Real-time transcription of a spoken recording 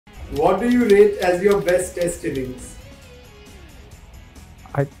What do you rate as your best test innings?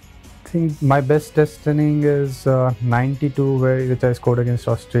 I think my best test inning is 92, which I scored against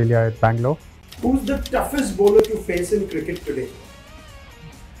Australia at Bangalore. Who's the toughest bowler to face in cricket today?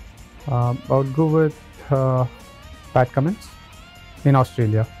 I would go with Pat Cummins in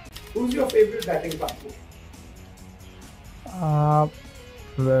Australia. Who's your favorite batting partner?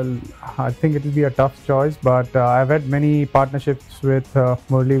 Well, I think it will be a tough choice, but I've had many partnerships with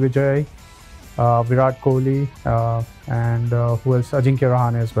Murli Vijay, Virat Kohli, and who else? Ajinkya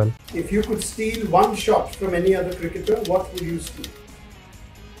Rahane as well. If you could steal one shot from any other cricketer, what would you steal?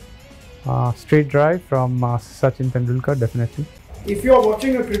 Straight drive from Sachin Tendulkar, definitely. If you're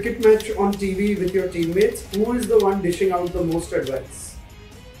watching a cricket match on TV with your teammates, who is the one dishing out the most advice?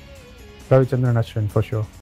 Ravichandran Ashwin, for sure.